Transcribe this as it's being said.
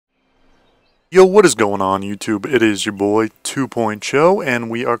Yo, what is going on YouTube? It is your boy 2.0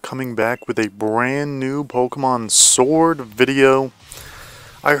 and we are coming back with a brand new Pokemon Sword video.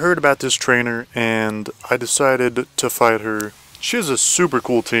 I heard about this trainer and I decided to fight her. She has a super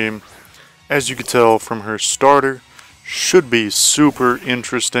cool team, as you can tell from her starter. Should be super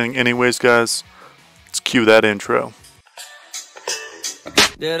interesting. Anyways guys, let's cue that intro.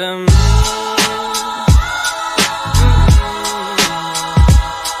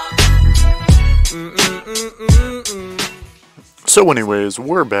 So anyways,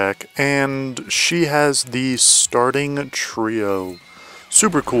 we're back, and she has the starting trio.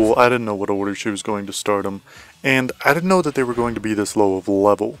 Super cool. I didn't know what order she was going to start them, and I didn't know that they were going to be this low of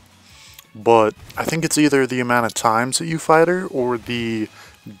level. But I think it's either the amount of times that you fight her, or the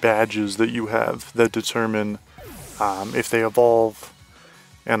badges that you have that determine if they evolve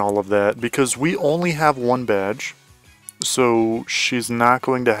and all of that. Because we only have one badge, so she's not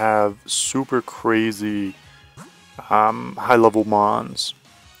going to have super crazy high level mons.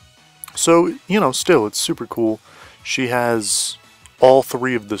 So, you know, still, it's super cool. She has all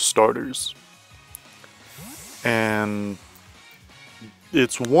three of the starters. And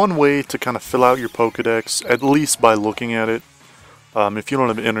it's one way to kind of fill out your Pokedex, at least by looking at it. If you don't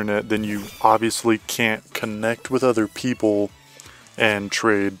have internet, then you obviously can't connect with other people and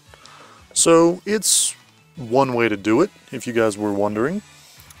trade. So, it's one way to do it, if you guys were wondering.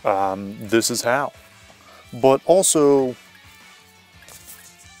 This is how. But also,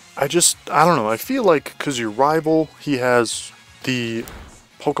 I don't know, I feel like because your rival, he has the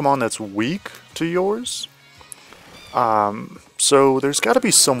Pokemon that's weak to yours. So there's got to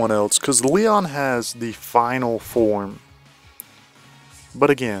be someone else, because Leon has the final form. But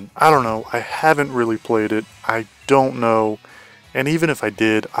again, I don't know, I haven't really played it, I don't know, and even if I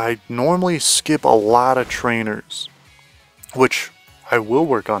did, I normally skip a lot of trainers, which I will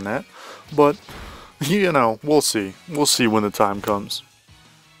work on that, but you know, we'll see. We'll see when the time comes.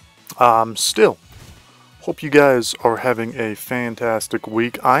 Still, hope you guys are having a fantastic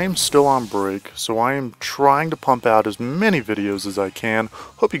week. I am still on break, so I am trying to pump out as many videos as I can.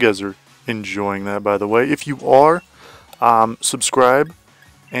 Hope you guys are enjoying that, by the way. If you are, subscribe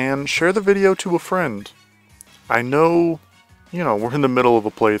and share the video to a friend. I know, you know, we're in the middle of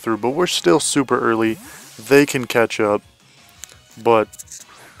a playthrough, but we're still super early. They can catch up. But,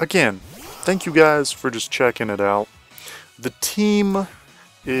 again, thank you guys for just checking it out. The team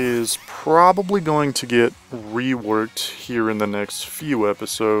is probably going to get reworked here in the next few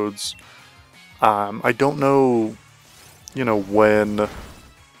episodes. I don't know, you know, when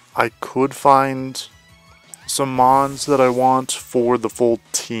I could find some mons that I want for the full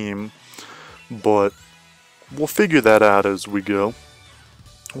team, but we'll figure that out as we go.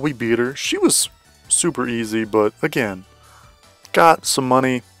 We beat her. She was super easy, but again, got some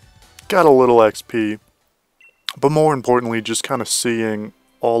money. Got a little XP, but more importantly, just kind of seeing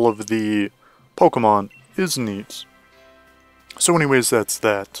all of the Pokemon is neat. So anyways, that's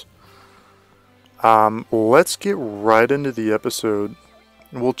that. Let's get right into the episode.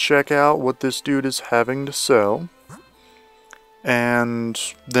 We'll check out what this dude is having to sell, and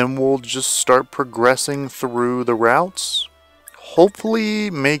then we'll just start progressing through the routes, hopefully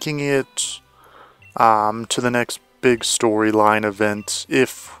making it to the next big storyline event,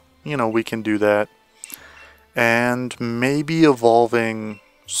 if you know, we can do that. And maybe evolving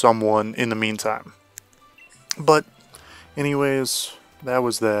someone in the meantime. But, anyways, that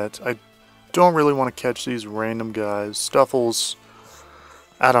was that. I don't really want to catch these random guys. Stuffles,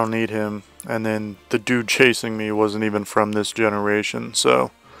 I don't need him. And then the dude chasing me wasn't even from this generation.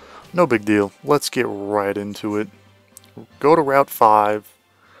 So, no big deal. Let's get right into it. Go to Route 5.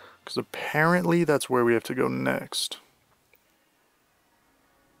 Because apparently that's where we have to go next.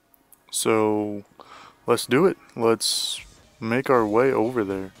 So, let's do it. Let's make our way over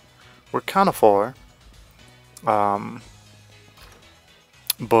there. We're kind of far. But,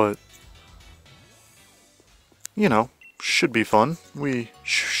 you know, should be fun. We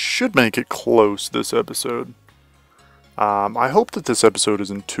should make it close this episode. I hope that this episode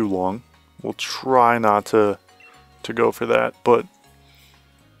isn't too long. We'll try not to go for that. But,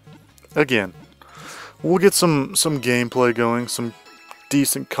 again, we'll get some gameplay going, some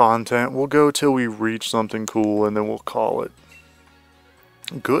decent content. We'll go till we reach something cool and then we'll call it.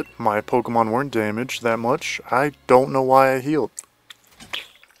 Good. My Pokemon weren't damaged that much. I don't know why I healed.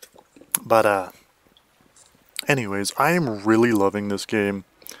 But, anyways, I am really loving this game.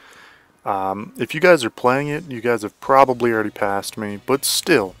 If you guys are playing it, you guys have probably already passed me, but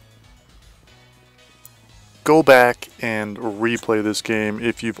still, go back and replay this game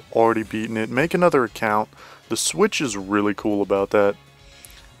if you've already beaten it. Make another account. The Switch is really cool about that.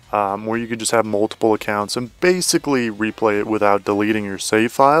 where you could just have multiple accounts and basically replay it without deleting your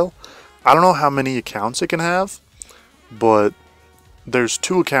save file. I don't know how many accounts it can have, but there's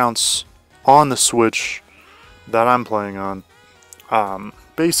 2 accounts on the Switch that I'm playing on.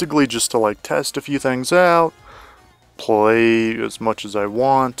 Basically just to like test a few things out, play as much as I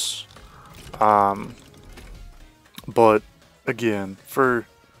want. But again, for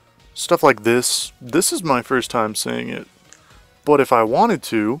stuff like this is my first time seeing it. But if I wanted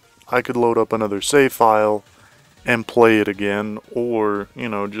to, I could load up another save file and play it again, or, you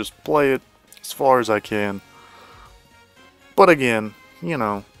know, just play it as far as I can. But again, you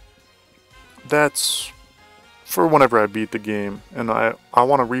know, that's for whenever I beat the game, and I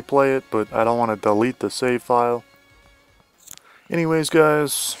want to replay it, but I don't want to delete the save file. Anyways,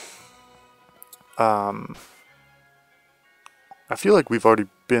 guys, I feel like we've already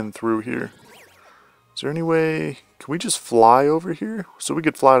been through here. Is there any way, can we just fly over here? So we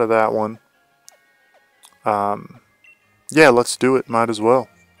could fly to that one. Yeah, let's do it, might as well.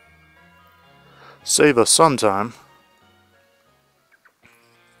 Save us some time.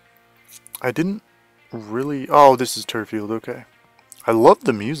 I didn't really... Oh, this is Turfield, okay. I love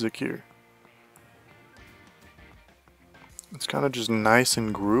the music here. It's kind of just nice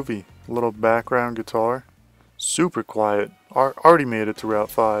and groovy. A little background guitar. Super quiet. Already made it to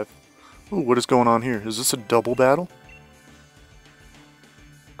Route 5. Ooh, what is going on here? Is this a double battle?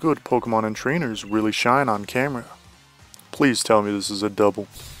 Good Pokemon and trainers really shine on camera. Please tell me this is a double.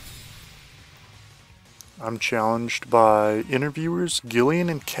 I'm challenged by interviewers Gillian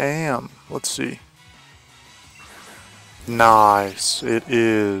and Cam. Let's see. Nice, it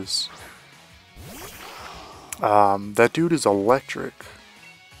is. That dude is electric.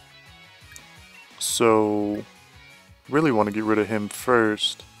 So, really want to get rid of him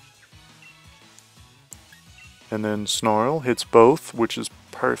first. And then Snarl hits both, which is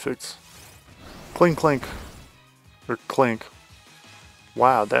perfect. Clink, clink. Or clink.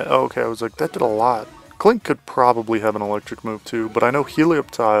 Wow, that... Oh, okay, I was like, that did a lot. Clink could probably have an electric move too, but I know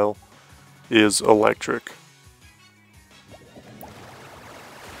Helioptile is electric.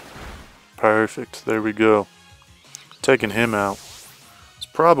 Perfect, there we go. Taking him out. It's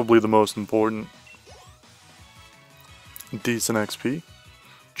probably the most important. Decent XP.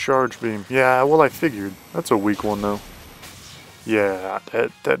 Charge Beam. Yeah, well I figured. That's a weak one though. Yeah,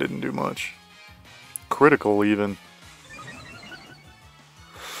 that didn't do much. Critical even.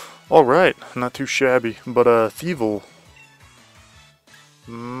 Alright, not too shabby. But Thievul.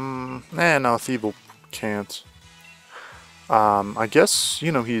 No, Thievul can't. I guess,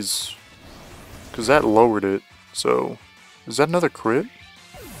 you know, he's... Because that lowered it. So, is that another crit?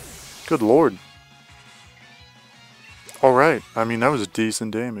 Good lord. Alright, I mean, that was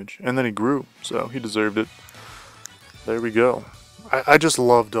decent damage. And then he grew, so he deserved it. There we go. I just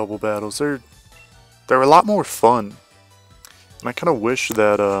love double battles. They're a lot more fun. And I kind of wish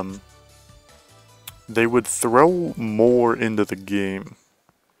that they would throw more into the game.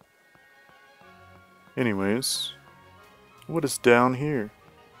 Anyways, what is down here?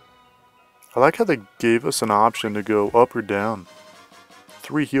 I like how they gave us an option to go up or down.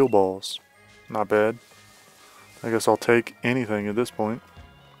 3 heal balls. Not bad. I guess I'll take anything at this point.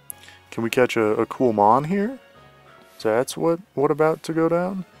 Can we catch a cool Mon here? That's what about to go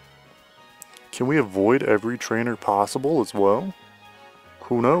down? Can we avoid every trainer possible as well?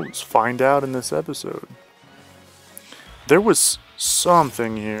 Who knows? Find out in this episode. There was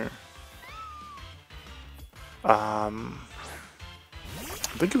something here. I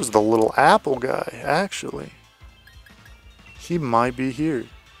think it was the little apple guy, actually. He might be here.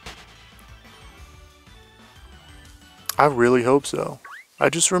 I really hope so. I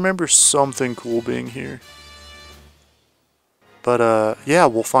just remember something cool being here. But, yeah,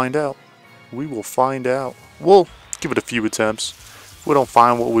 we'll find out. We will find out. We'll give it a few attempts. If we don't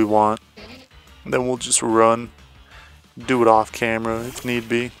find what we want, then we'll just run. Do it off camera if need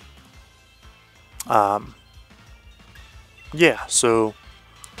be. Yeah, so...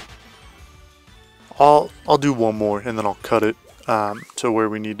 I'll do one more and then I'll cut it to where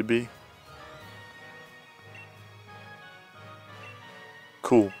we need to be.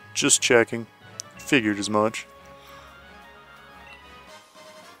 Cool. Just checking. Figured as much.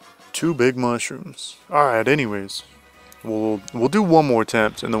 2 big mushrooms. Alright, anyways. We'll do one more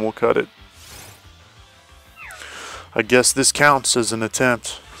attempt and then we'll cut it. I guess this counts as an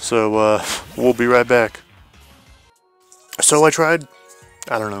attempt. So, we'll be right back. So I tried,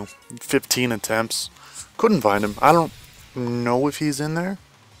 I don't know, 15 attempts. Couldn't find him. I don't know if he's in there.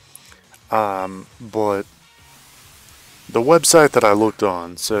 But the website that I looked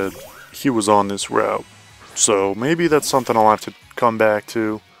on said he was on this route. So maybe that's something I'll have to come back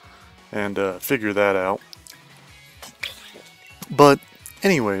to. and figure that out. But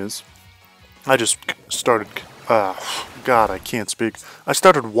anyways, I just started, God, I can't speak. I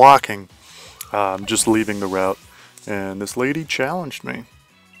started walking, just leaving the route, and this lady challenged me.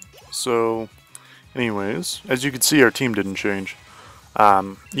 So, anyways, as you can see, our team didn't change.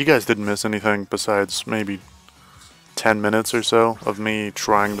 You guys didn't miss anything besides maybe 10 minutes or so of me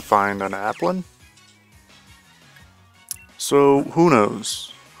trying to find an Applin. So, who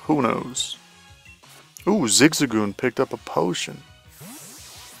knows? Who knows? Ooh, Zigzagoon picked up a potion.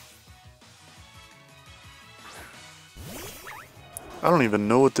 I don't even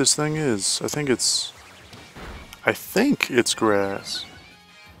know what this thing is. I think it's grass.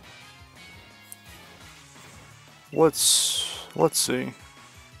 Let's see.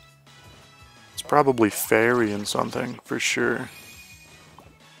 It's probably fairy and something for sure.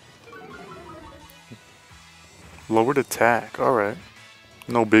 Lowered attack. All right.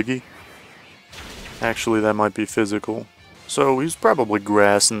 No biggie. Actually, that might be physical. So he's probably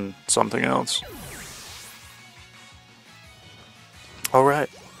grass and something else. Alright.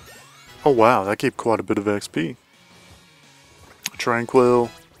 Oh wow, that gave quite a bit of XP. Tranquil,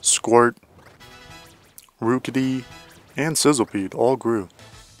 Squirt, Rookity, and Sizzlepede all grew.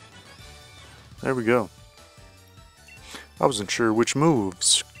 There we go. I wasn't sure which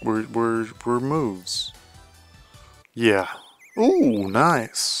moves were moves. Yeah. Ooh,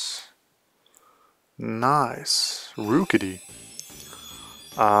 nice. Nice. Rookity.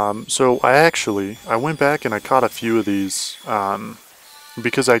 So I went back and I caught a few of these,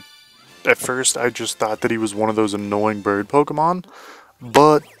 because at first I just thought that he was one of those annoying bird Pokemon,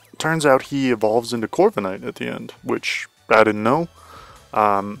 but turns out he evolves into Corviknight at the end, which I didn't know.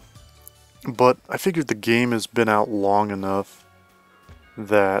 But I figured the game has been out long enough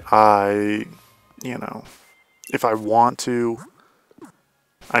that if I want to,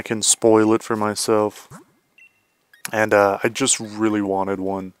 I can spoil it for myself. And I just really wanted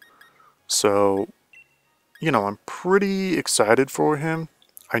one. So, I'm pretty excited for him.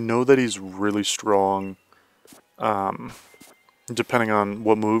 I know that he's really strong, depending on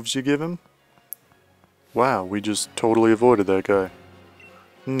what moves you give him. Wow, we just totally avoided that guy.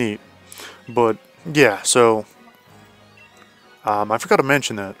 Neat. But, yeah, so, I forgot to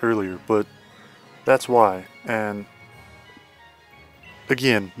mention that earlier, but that's why. And,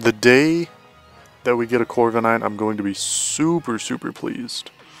 again, the day that we get a Corviknight, I'm going to be super, super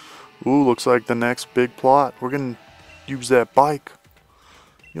pleased. Ooh, looks like the next big plot. We're going to use that bike.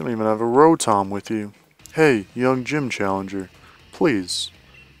 You don't even have a Rotom with you. Hey, young gym challenger. Please,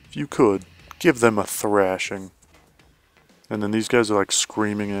 if you could, give them a thrashing. And then these guys are like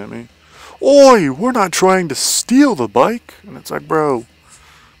screaming at me. Oi, we're not trying to steal the bike. And it's like, bro,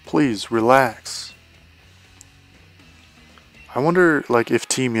 please, relax. I wonder, like, if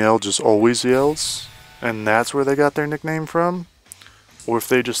Team Yell just always yells, and that's where they got their nickname from, or if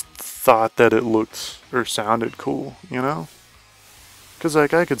they just thought that it looked or sounded cool, Because,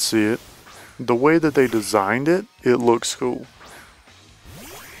 like, I could see it. The way that they designed it, it looks cool.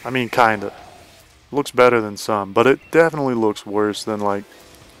 I mean, kinda. Looks better than some, but it definitely looks worse than, like,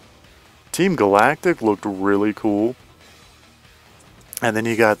 Team Galactic looked really cool. And then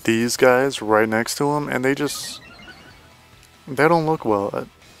you got these guys right next to them, and they don't look well.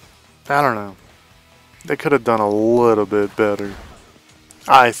 I don't know. They could have done a little bit better.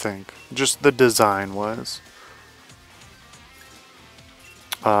 I think. Just the design wise.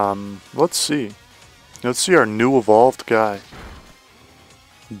 Let's see. Let's see our new evolved guy.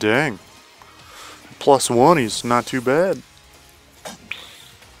 Dang. +1, he's not too bad.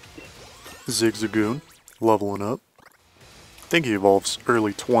 Zigzagoon, leveling up. I think he evolves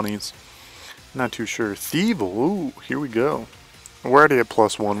early 20s. Not too sure. Thievul, ooh, here we go. We're already at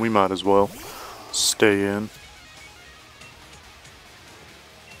 +1, we might as well stay in.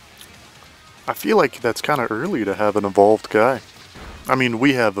 I feel like that's kind of early to have an evolved guy. I mean,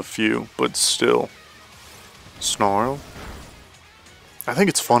 we have a few, but still. Snarl. I think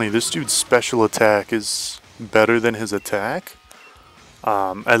it's funny, this dude's special attack is better than his attack.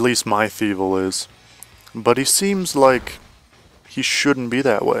 At least my Thievul is. But he seems like he shouldn't be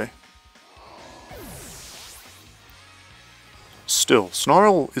that way. Still,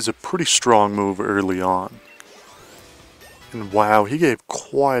 Snarl is a pretty strong move early on. And wow, he gave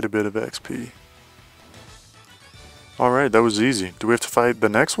quite a bit of XP. Alright, that was easy. Do we have to fight the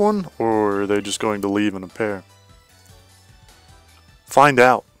next one, or are they just going to leave in a pair? Find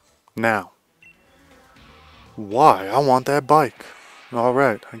out. Now. Why? I want that bike.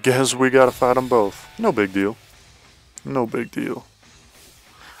 Alright, I guess we gotta fight them both. No big deal. No big deal.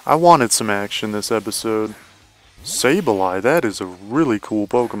 I wanted some action this episode. Sableye, that is a really cool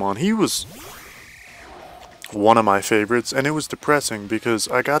Pokemon. He was one of my favorites, and it was depressing because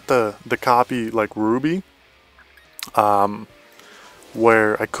I got the copy, like, Ruby,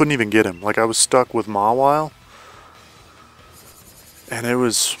 where I couldn't even get him. Like, I was stuck with Mawile, and it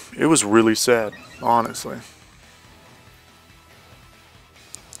was really sad, honestly.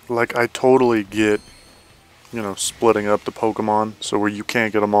 Like, I totally get, you know, splitting up the Pokemon so where you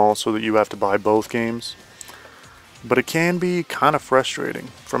can't get them all so that you have to buy both games. But it can be kind of frustrating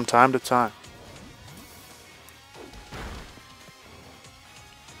from time to time.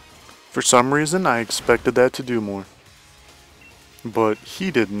 For some reason, I expected that to do more. But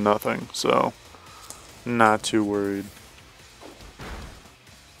he did nothing, so not too worried.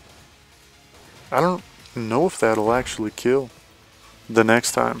 I don't know if that'll actually kill the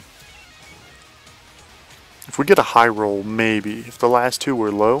next time. If we get a high roll, maybe. If the last two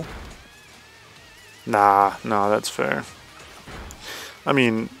were low, nah, that's fair. I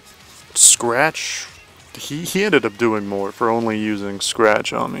mean, Scratch, he ended up doing more for only using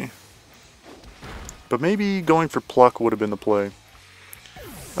Scratch on me. But maybe going for Pluck would have been the play.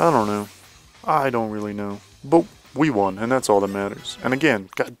 I don't know. I don't really know. But we won, and that's all that matters. And again,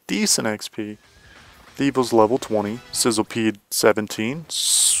 got decent XP. Thievos level 20, Sizzlepede 17,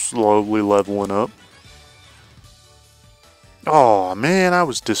 slowly leveling up. Aw, man, I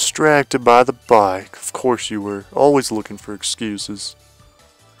was distracted by the bike. Of course you were. Always looking for excuses.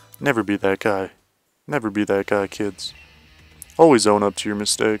 Never be that guy. Never be that guy, kids. Always own up to your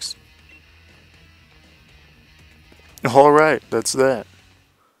mistakes. Alright, that's that.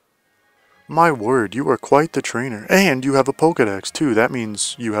 My word, you are quite the trainer. And you have a Pokedex, too. That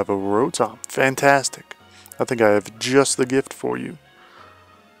means you have a Rotom. Fantastic. I think I have just the gift for you.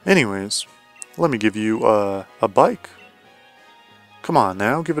 Anyways, let me give you a bike. Come on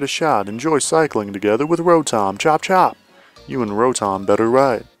now, give it a shot. Enjoy cycling together with Rotom. Chop chop. You and Rotom better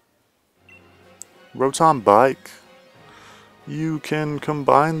ride. Rotom bike. You can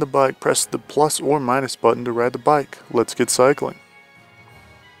combine the bike. Press the plus or minus button to ride the bike. Let's get cycling.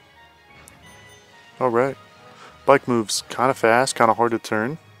 Alright. Bike moves kind of fast, kind of hard to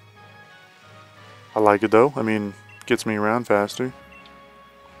turn. I like it though. I mean, gets me around faster.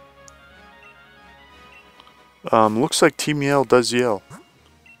 Looks like Team Yell does yell.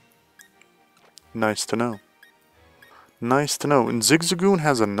 Nice to know. Nice to know. And Zigzagoon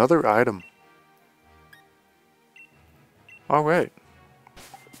has another item. Alright.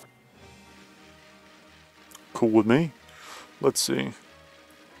 Cool with me. Let's see.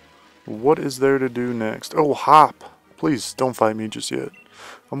 What is there to do next? Oh, Hop! Please, don't fight me just yet.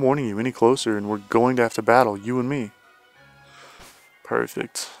 I'm warning you, any closer and we're going to have to battle, you and me.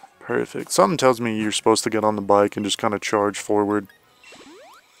 Perfect. Perfect. Something tells me you're supposed to get on the bike and just kind of charge forward.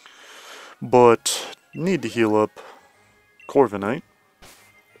 But, need to heal up Corviknight.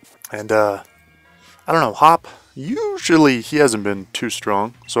 And, I don't know, Hop, usually he hasn't been too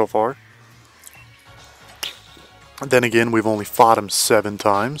strong so far. Then again, we've only fought him 7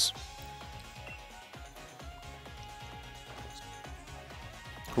 times.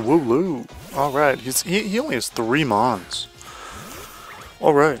 Wooloo. Alright, he only has 3 Mons.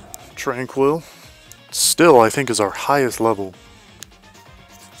 Alright, Tranquil. Still, I think, is our highest level.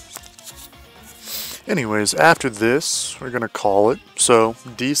 Anyways, after this, we're going to call it. So,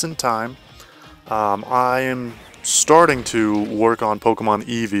 decent time. I am starting to work on Pokemon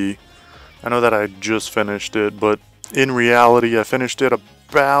Eevee. I know that I just finished it, but in reality, I finished it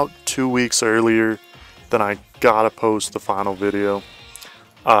about 2 weeks earlier than I got to post the final video.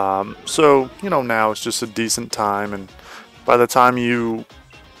 So, you know, now it's just a decent time, and by the time you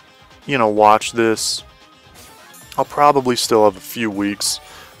watch this, I'll probably still have a few weeks,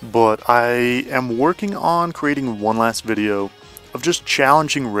 but I am working on creating one last video of just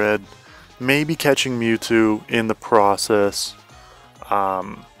challenging Red, maybe catching Mewtwo in the process. I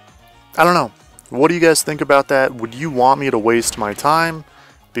don't know. What do you guys think about that? Would you want me to waste my time?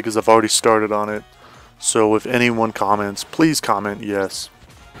 Because I've already started on it. So if anyone comments, please comment yes.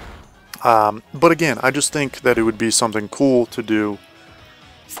 But again, I just think that it would be something cool to do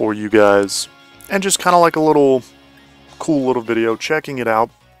for you guys. And just kind of like a little cool little video, checking it out.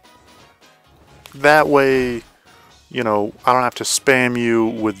 That way, you know, I don't have to spam you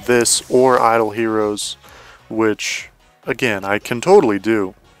with this or Idle Heroes, which, again, I can totally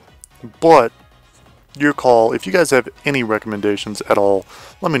do. But, your call. If you guys have any recommendations at all,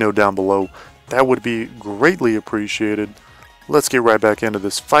 let me know down below. That would be greatly appreciated. Let's get right back into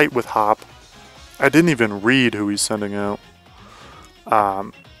this fight with Hop. I didn't even read who he's sending out.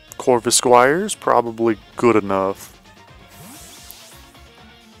 Corvisquire's probably good enough.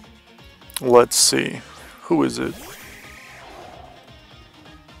 Let's see. Who is it?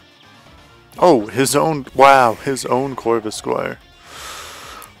 Oh, his own, wow, his own Corvisquire.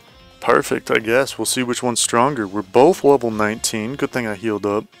 Perfect, I guess. We'll see which one's stronger. We're both level 19. Good thing I healed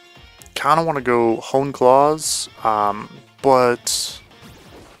up. Kind of want to go Hone Claws, but...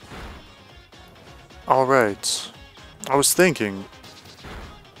 Alright. I was thinking...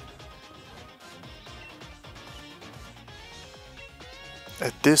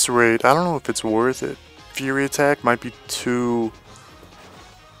 At this rate, I don't know if it's worth it. Fury Attack might be too...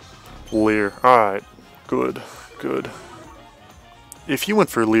 Leer. Alright. Good. Good. If you went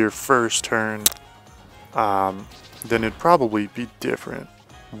for Leer first turn, then it'd probably be different.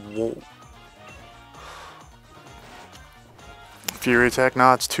 Whoa. Fury Attack?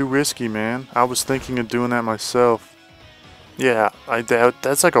 Nah, it's too risky, man. I was thinking of doing that myself. Yeah, I doubt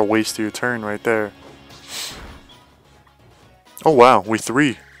that's like a waste of your turn right there. Oh wow, we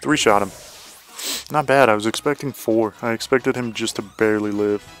three-shot him. Not bad, I was expecting 4. I expected him just to barely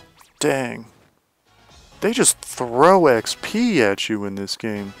live. Dang. They just throw XP at you in this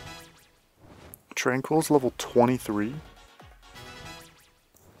game. Tranquil's level 23.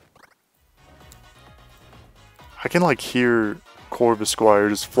 I can like hear Corvisquire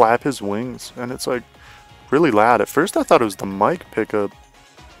just flap his wings, and it's like really loud. At first I thought it was the mic pickup.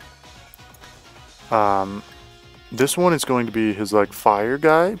 This one is going to be his like fire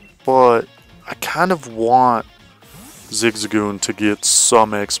guy, but I kind of want Zigzagoon to get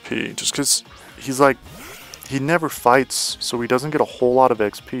some XP, just because he's like, he never fights, so he doesn't get a whole lot of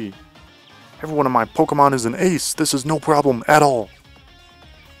XP. Every one of my Pokemon is an ace. This is no problem at all.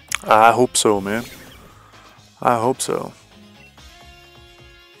 I hope so, man. I hope so.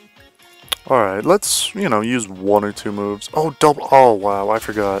 Alright, let's, you know, use 1 or 2 moves. Oh, double. Oh, wow, I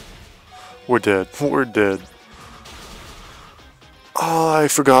forgot. We're dead. We're dead. Oh, I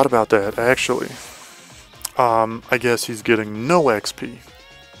forgot about that, actually. I guess he's getting no XP.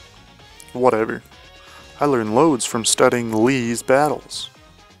 Whatever. I learned loads from studying Lee's battles.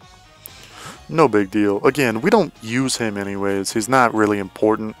 No big deal. Again, we don't use him anyways. He's not really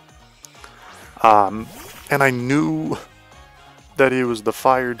important. And I knew that he was the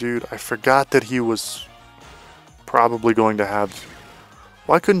fire dude. I forgot that he was probably going to have...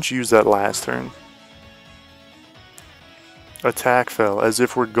 Why couldn't you use that last turn? Attack fell, as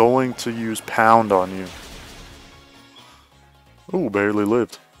if we're going to use Pound on you. Ooh, barely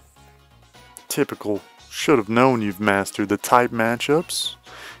lived. Typical. Should have known you've mastered the type matchups.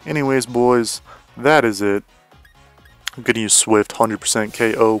 Anyways, boys, that is it. I'm going to use Swift 100%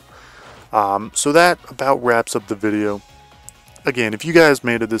 KO. So that about wraps up the video. Again, if you guys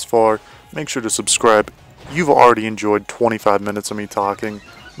made it this far, make sure to subscribe. You've already enjoyed 25 minutes of me talking.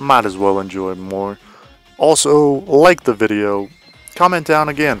 Might as well enjoy more. Also, like the video. Comment down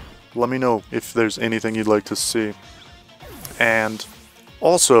again. Let me know if there's anything you'd like to see. And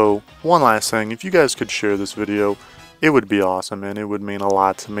also, one last thing. If you guys could share this video, it would be awesome and it would mean a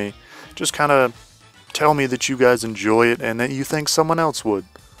lot to me. Just kind of tell me that you guys enjoy it and that you think someone else would.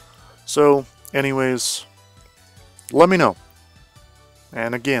 So, anyways, let me know.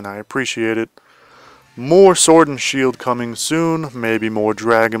 And again, I appreciate it. More Sword and Shield coming soon. Maybe more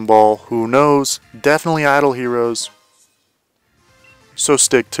Dragon Ball. Who knows? Definitely Idle Heroes. So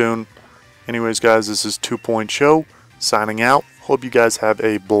stick tuned. Anyways, guys, this is 2 Point Show signing out. Hope you guys have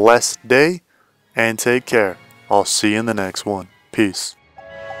a blessed day and take care. I'll see you in the next one. Peace.